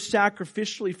serve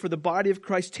sacrificially for the body of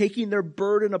Christ, taking their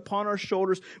burden upon our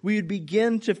shoulders, we would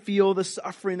begin to feel the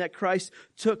suffering that Christ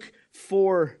took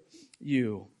for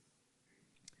you.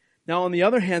 Now, on the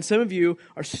other hand, some of you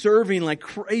are serving like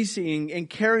crazy and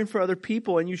caring for other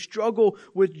people, and you struggle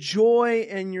with joy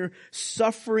in your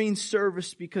suffering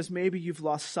service because maybe you've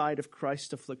lost sight of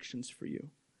Christ's afflictions for you.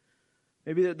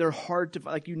 Maybe they're hard to,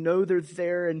 like, they're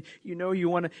there and you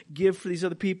want to give for these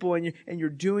other people and you're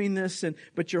doing this,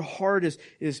 but your heart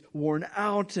is worn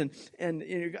out and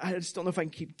I just don't know if I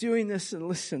can keep doing this. And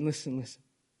listen.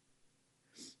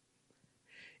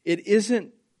 It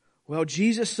isn't, well,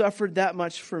 Jesus suffered that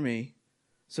much for me,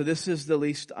 so this is the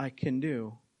least I can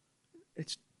do.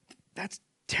 That's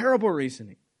terrible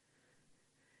reasoning.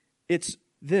 It's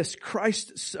this: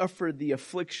 Christ suffered the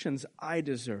afflictions I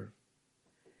deserve.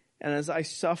 And as I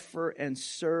suffer and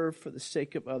serve for the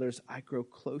sake of others, I grow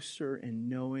closer in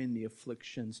knowing the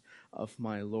afflictions of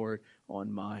my Lord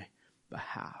on my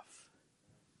behalf.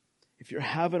 If you're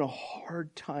having a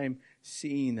hard time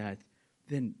seeing that,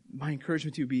 then my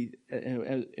encouragement to you be,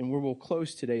 and where we'll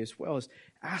close today as well, is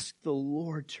ask the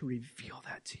Lord to reveal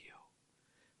that to you.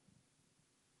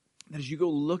 That as you go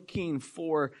looking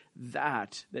for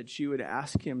that you would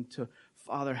ask Him to,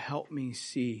 Father, help me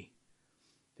see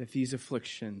that these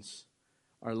afflictions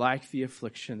are like the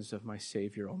afflictions of my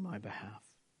Savior on my behalf.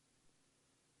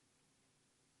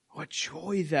 What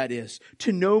joy that is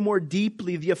to know more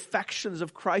deeply the affections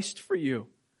of Christ for you.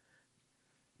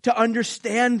 To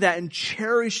understand that and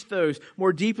cherish those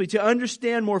more deeply. To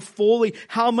understand more fully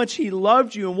how much He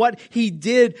loved you and what He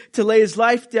did to lay His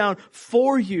life down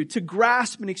for you. To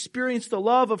grasp and experience the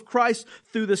love of Christ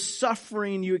through the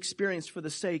suffering you experienced for the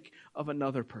sake of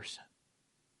another person.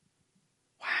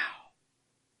 Wow.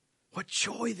 What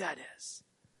joy that is.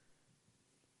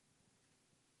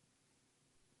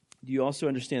 Do you also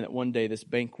understand that one day this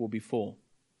bank will be full?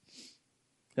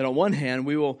 That on one hand,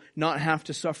 we will not have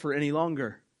to suffer any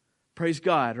longer. Praise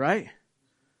God, right?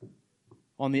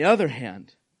 On the other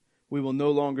hand, we will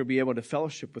no longer be able to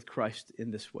fellowship with Christ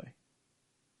in this way.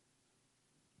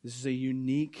 This is a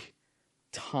unique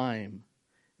time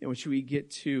in which we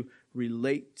get to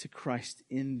relate to Christ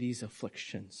in these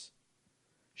afflictions.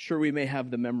 Sure, we may have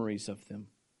the memories of them,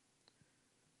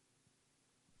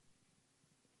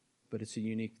 but it's a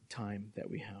unique time that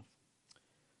we have.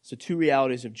 So 2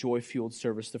 realities of joy-fueled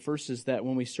service. The first is that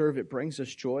when we serve, it brings us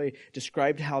joy.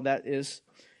 Described how that is.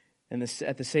 And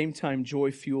at the same time, joy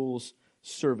fuels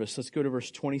service. Let's go to verse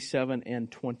 27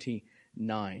 and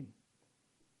 29.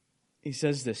 He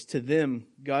says this: to them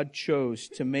God chose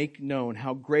to make known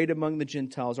how great among the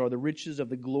Gentiles are the riches of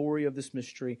the glory of this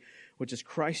mystery, which is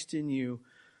Christ in you,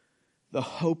 the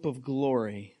hope of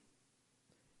glory.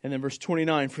 And then verse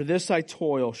 29, for this I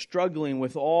toil, struggling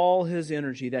with all His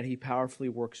energy that He powerfully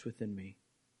works within me.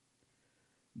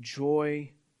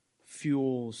 Joy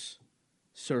fuels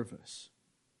service.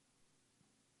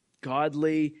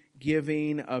 Godly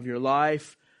giving of your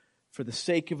life for the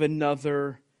sake of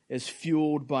another is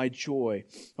fueled by joy.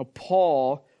 Now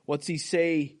Paul, what's he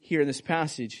say here in this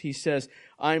passage? He says,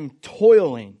 I'm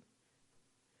toiling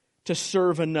to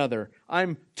serve another.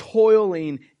 I'm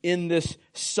toiling in this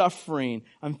suffering.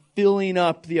 I'm filling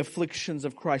up the afflictions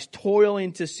of Christ,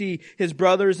 toiling to see his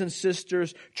brothers and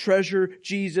sisters treasure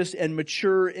Jesus and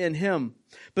mature in Him.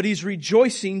 But he's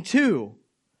rejoicing too.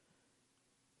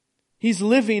 He's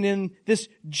living in this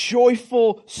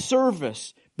joyful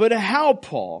service. But how,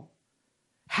 Paul?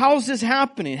 How's this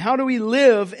happening? How do we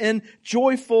live in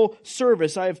joyful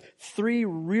service? I have 3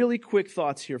 really quick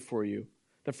thoughts here for you.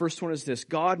 The first one is this: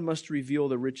 God must reveal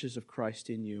the riches of Christ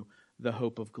in you, the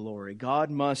hope of glory. God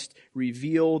must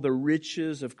reveal the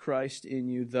riches of Christ in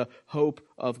you, the hope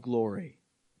of glory.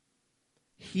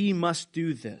 He must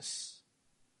do this.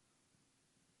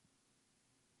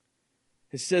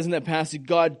 It says in that passage,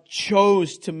 God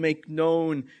chose to make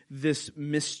known this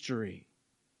mystery,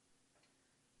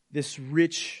 this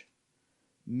rich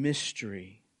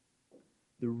mystery,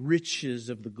 the riches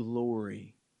of the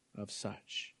glory of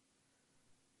such.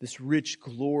 This rich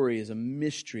glory is a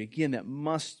mystery, again, that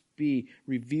must be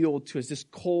revealed to us. This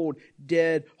cold,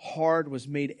 dead heart was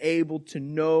made able to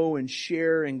know and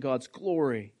share in God's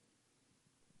glory.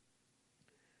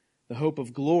 The hope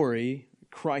of glory,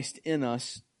 Christ in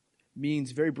us,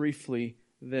 means very briefly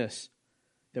this: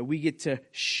 that we get to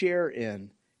share in,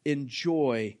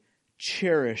 enjoy,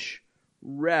 cherish,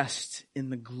 rest in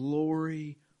the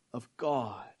glory of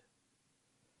God.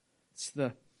 It's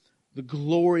the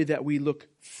glory that we look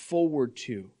forward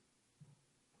to.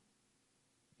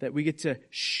 That we get to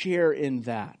share in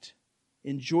that.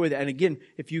 Enjoy that. And again,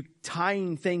 if you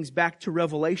tying things back to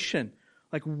Revelation,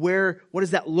 like what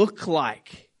does that look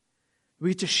like? We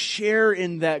get to share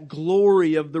in that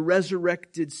glory of the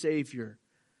resurrected Savior.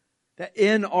 That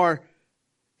in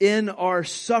our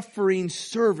suffering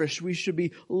service, we should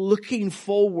be looking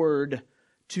forward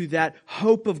to that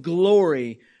hope of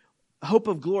glory hope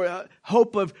of glory,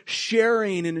 hope of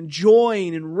sharing and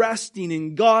enjoying and resting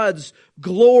in God's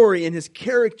glory and His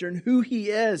character and who He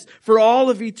is for all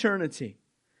of eternity.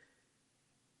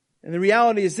 And the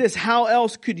reality is this: how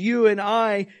else could you and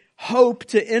I hope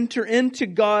to enter into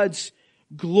God's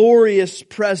glorious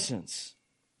presence?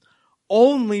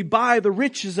 Only by the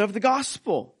riches of the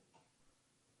gospel.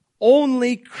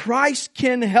 Only Christ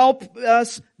can help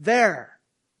us there.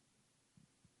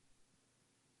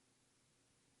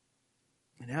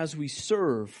 And as we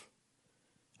serve,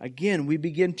 again, we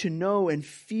begin to know and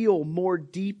feel more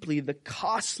deeply the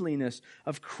costliness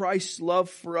of Christ's love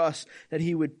for us, that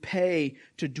He would pay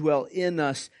to dwell in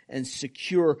us and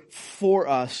secure for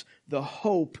us the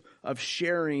hope of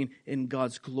sharing in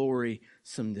God's glory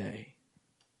someday.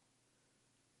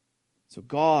 So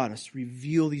God has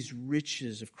revealed these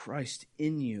riches of Christ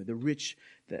in you, the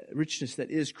richness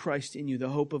that is Christ in you, the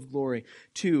hope of glory.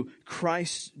 2,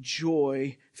 Christ's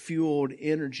joy-fueled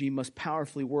energy must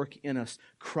powerfully work in us.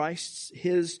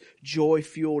 His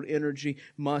joy-fueled energy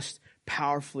must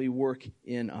powerfully work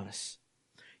in us.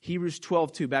 Hebrews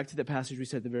 12:2, back to the passage we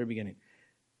said at the very beginning.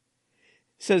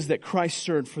 It says that Christ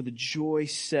served for the joy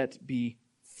set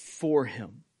before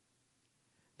Him.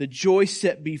 The joy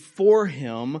set before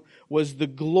Him was the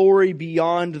glory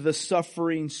beyond the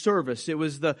suffering service. It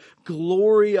was the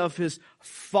glory of His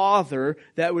Father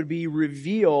that would be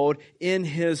revealed in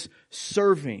His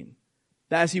serving.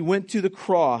 That as He went to the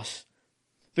cross,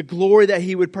 the glory that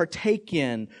He would partake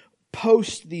in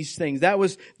post these things. That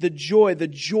was the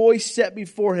joy set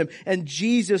before Him. And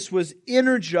Jesus was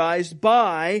energized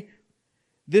by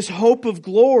this hope of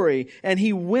glory, and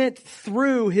He went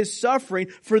through His suffering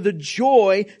for the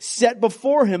joy set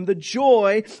before Him, the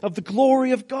joy of the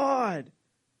glory of God.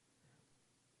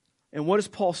 And what does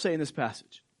Paul say in this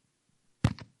passage?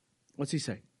 What's he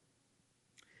say?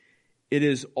 It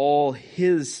is all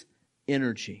His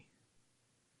energy,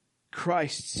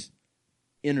 Christ's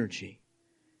energy,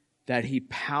 that He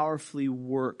powerfully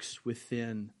works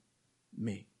within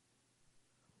me.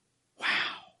 Wow.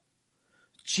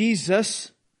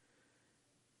 Jesus,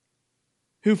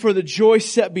 who for the joy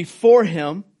set before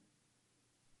Him,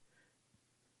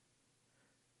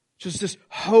 just this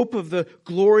hope of the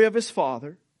glory of His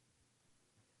Father,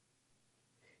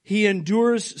 He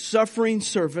endures suffering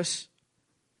service,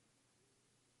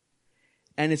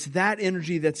 and it's that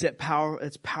energy that's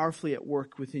powerfully at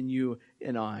work within you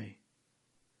and I.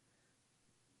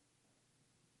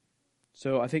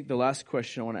 So I think the last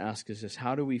question I want to ask is this: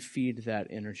 how do we feed that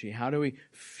energy? How do we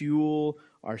fuel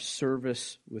our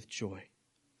service with joy?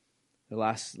 And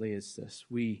lastly is this: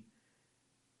 we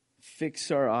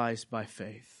fix our eyes by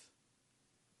faith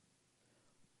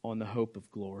on the hope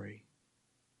of glory,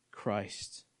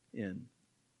 Christ in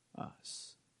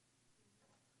us.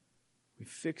 We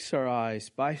fix our eyes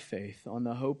by faith on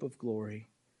the hope of glory,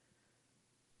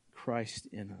 Christ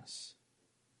in us.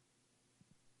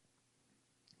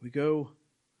 We go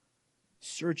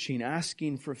searching,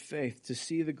 asking for faith to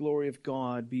see the glory of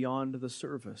God beyond the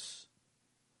service,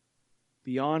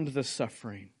 beyond the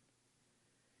suffering,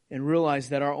 and realize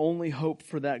that our only hope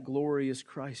for that glory is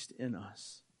Christ in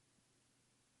us.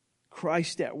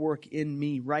 Christ at work in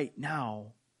me right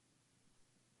now.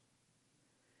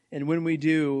 And when we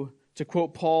do, to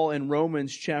quote Paul in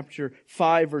Romans chapter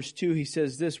 5, verse 2, he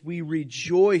says this: we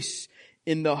rejoice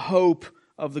in the hope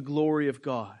of the glory of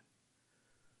God.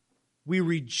 We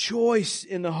rejoice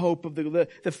in the hope of the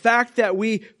fact that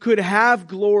we could have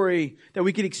glory, that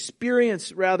we could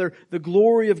experience, rather, the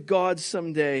glory of God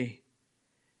someday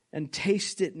and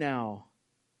taste it now.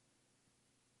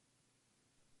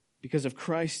 Because of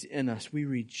Christ in us, we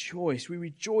rejoice. We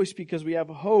rejoice because we have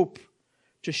hope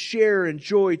to share,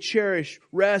 enjoy, cherish,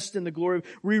 rest in the glory.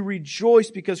 We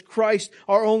rejoice because Christ,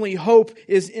 our only hope,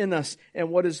 is in us. And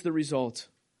what is the result?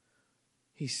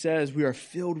 He says we are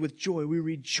filled with joy. We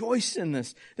rejoice in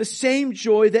this. The same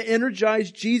joy that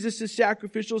energized Jesus'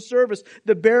 sacrificial service,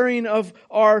 the bearing of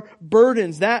our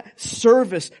burdens, that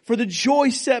service for the joy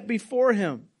set before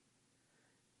Him.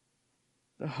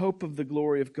 The hope of the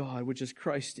glory of God, which is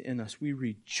Christ in us. We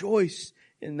rejoice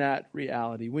in that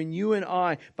reality. When you and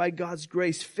I, by God's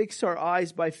grace, fix our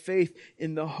eyes by faith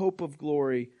in the hope of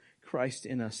glory, Christ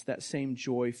in us, that same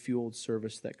joy-fueled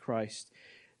service that Christ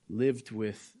lived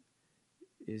with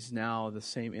is now the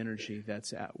same energy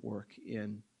that's at work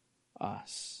in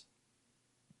us.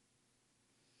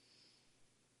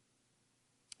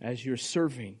 As you're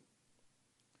serving,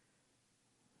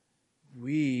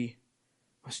 we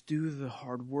must do the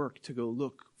hard work to go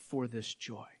look for this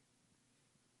joy.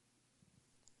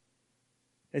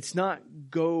 It's not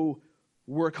go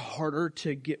work harder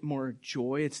to get more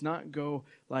joy. It's not go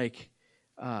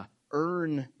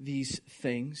earn these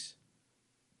things.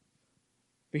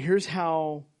 But here's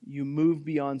how you move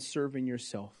beyond serving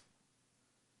yourself.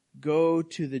 Go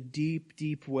to the deep,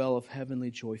 deep well of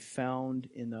heavenly joy found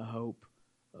in the hope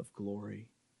of glory,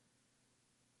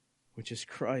 which is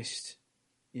Christ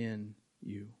in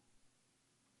you.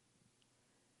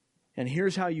 And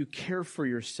here's how you care for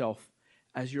yourself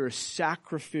as you're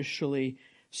sacrificially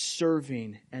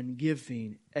serving and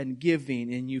giving and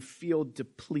you feel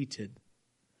depleted.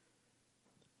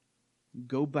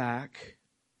 Go back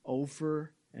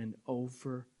over and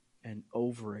over and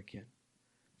over again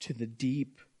to the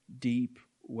deep, deep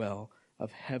well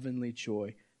of heavenly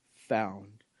joy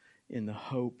found in the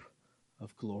hope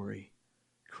of glory,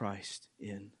 Christ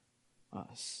in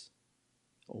us.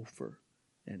 Over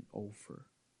and over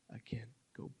again.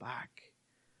 Go back.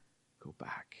 Go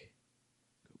back.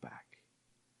 Go back.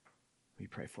 Let me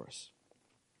pray for us.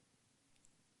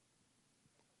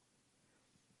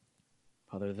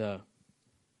 Father, the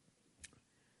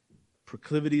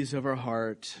proclivities of our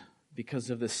heart, because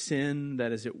of the sin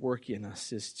that is at work in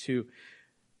us, is to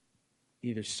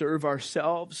either serve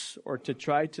ourselves or to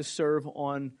try to serve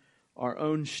on our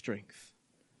own strength.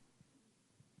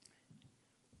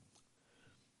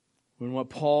 When what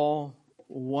Paul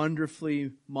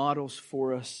wonderfully models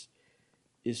for us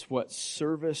is what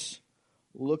service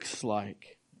looks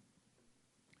like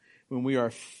when we are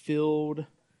filled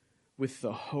with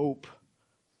the hope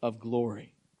of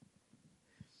glory.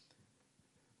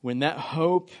 When that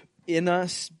hope in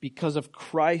us, because of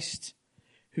Christ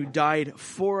who died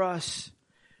for us,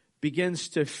 begins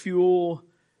to fuel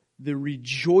the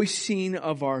rejoicing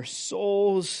of our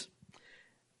souls,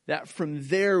 that from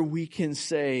there we can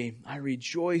say, I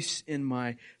rejoice in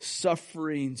my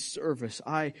suffering service.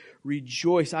 I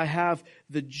rejoice. I have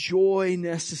the joy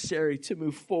necessary to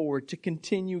move forward, to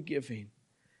continue giving,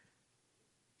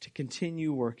 to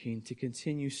continue working, to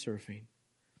continue serving.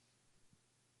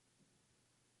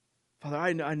 Father,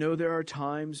 I know there are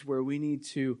times where we need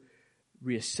to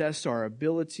reassess our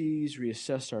abilities,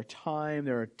 reassess our time.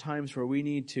 There are times where we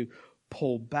need to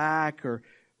pull back, or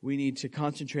we need to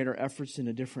concentrate our efforts in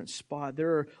a different spot.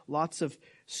 There are lots of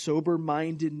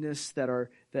sober-mindedness that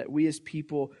we as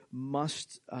people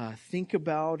must think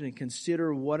about and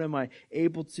consider. What am I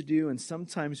able to do? And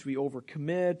sometimes we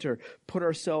overcommit or put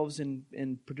ourselves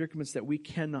in predicaments that we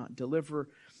cannot deliver.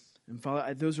 And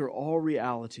Father, those are all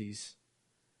realities.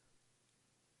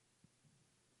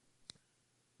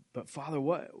 But Father,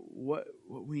 what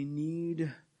we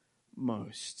need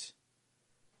most,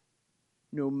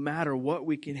 no matter what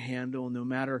we can handle, no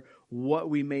matter what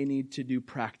we may need to do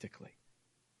practically,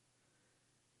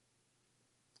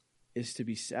 is to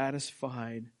be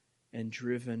satisfied and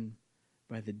driven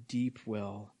by the deep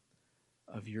well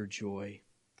of your joy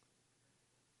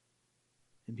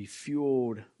and be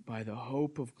fueled by the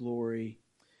hope of glory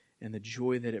and the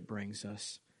joy that it brings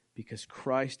us, because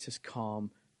Christ has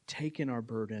come, taken our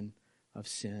burden of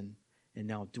sin, and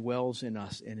now dwells in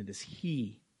us, and it is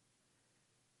He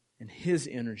and His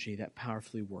energy that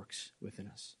powerfully works within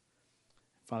us.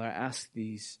 Father, I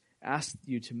ask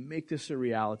you to make this a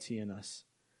reality in us,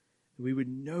 that we would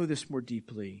know this more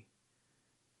deeply,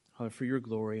 Father, for your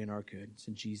glory and our good. It's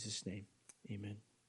in Jesus' name, amen.